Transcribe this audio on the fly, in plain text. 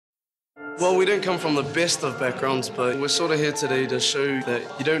Well, we don't come from the best of backgrounds, but we're sort of here today to show that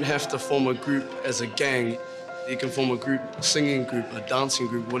you don't have to form a group as a gang. You can form a group, a singing group, a dancing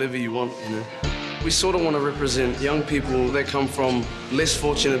group, whatever you want, you know. We sort of want to represent young people that come from less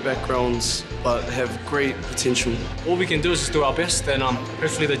fortunate backgrounds but have great potential. All we can do is just do our best, and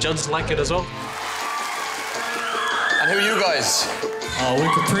hopefully the judges like it as well. And who are you guys? We're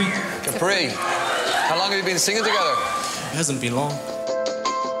Capree. Capree. How long have you been singing together? It hasn't been long.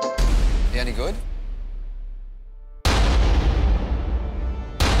 You any good?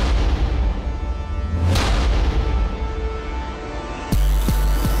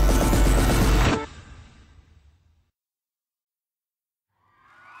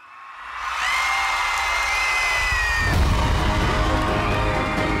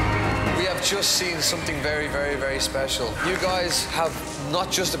 Just seen something very, very, very special. You guys have not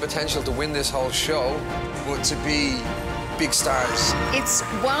just the potential to win this whole show, but to be big stars. It's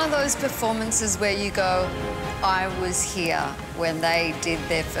one of those performances where you go, I was here when they did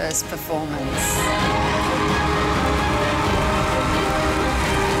their first performance.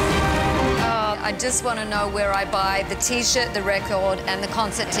 I just want to know where I buy the T-shirt, the record, and the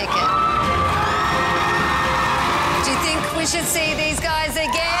concert ticket. Do you think we should see these guys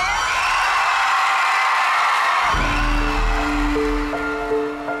again?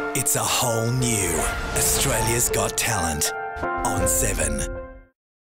 It's a whole new Australia's Got Talent on 7.